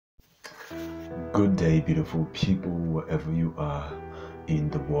Good day, beautiful people, wherever you are in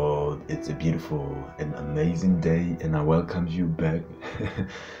the world. It's a beautiful and amazing day, and I welcome you back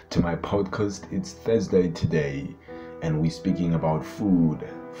to my podcast. It's Thursday today, and we're speaking about food.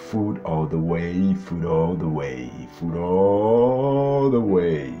 Food all the way, food all the way, food all the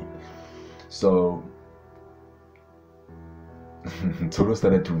way. So, Toro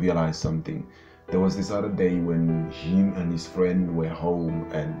started to realize something. There was this other day when him and his friend were home,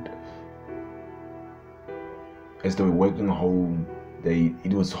 and as they were walking home,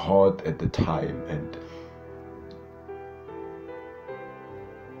 it was hot at the time,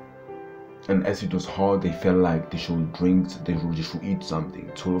 and as it was hot, they felt like they should eat something.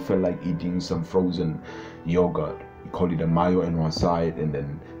 Toro felt like eating some frozen yogurt. We call it a mayo and one side, and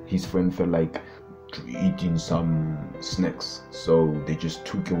then his friend felt like eating some snacks. So they just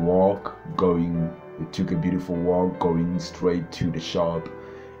took a beautiful walk, going straight to the shop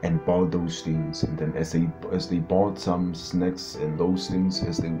and bought those things. And then as they bought some snacks and those things,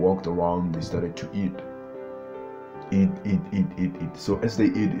 as they walked around, they started to eat. So as they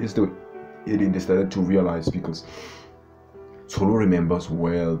eating, they started to realize, because Toro remembers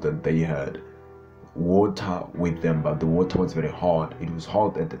well that they had water with them, but the water was very hot. It was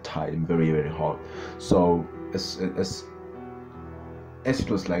hot at the time, very, very hot. So as it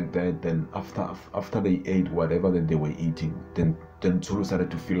was like that, then after they ate whatever that they were eating, then Toro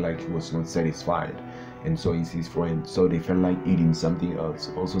started to feel like he was not satisfied, and so is his friend. So they felt like eating something else,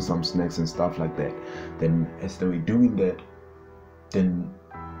 also some snacks and stuff like that. Then as they were doing that, then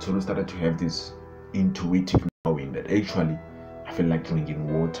Toro started to have this intuitive knowing that actually I feel like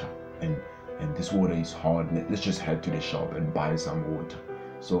drinking water, and this water is hot. Let's just head to the shop and buy some water.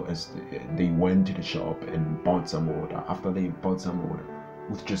 So as they went to the shop and bought some water, after they bought some water,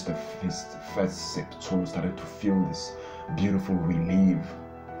 with just his first sip, Toro started to feel this beautiful relief.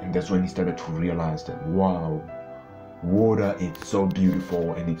 And that's when he started to realize that, wow, water is so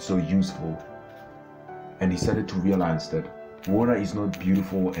beautiful and it's so useful. And he started to realize that water is not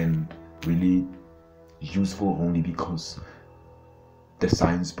beautiful and really useful only because the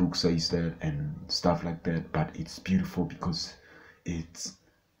science book says that and stuff like that, but it's beautiful because it's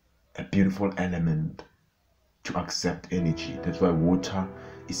a beautiful element to accept energy. That's why water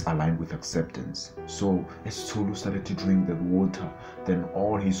is aligned with acceptance. So as Toro started to drink that water, then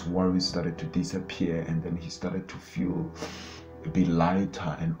all his worries started to disappear, and then he started to feel a bit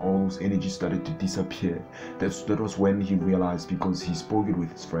lighter, and all his energy started to disappear. That was when he realized, because he spoke it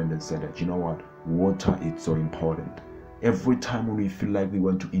with his friend and said that, you know what, water is so important. Every time when we feel like we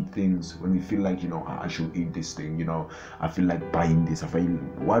want to eat things, when we feel like, I should eat this thing, I feel like buying this,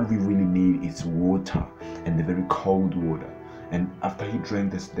 what we really need is water, and the very cold water. And after he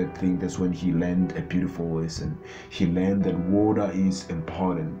drank that thing, that's when he learned a beautiful lesson. He learned that water is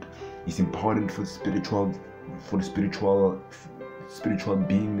important. It's important for the spiritual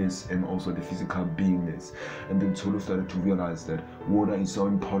beingness and also the physical beingness. And then Toro started to realize that water is so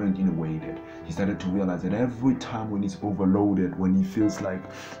important in a way that he started to realize that every time when he's overloaded, when he feels like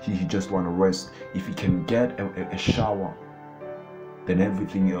he just want to rest, if he can get a shower, then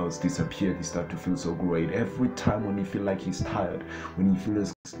everything else disappeared. He started to feel so great. Every time when he feel like he's tired, when he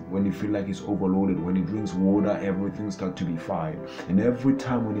feel like he's overloaded, when he drinks water, everything starts to be fine. And every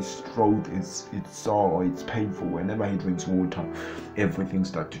time when his throat is sore or it's painful, whenever he drinks water, everything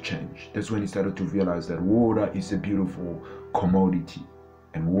starts to change. That's when he started to realize that water is a beautiful commodity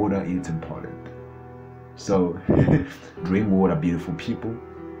and water is important. So drink water, beautiful people.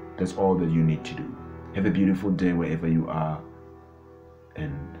 That's all that you need to do. Have a beautiful day wherever you are,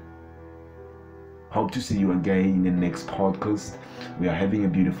 and hope to see you again in the next podcast. We are having a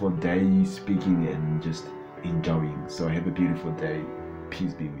beautiful day speaking and just enjoying. So have a beautiful day.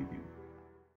 Peace be with you.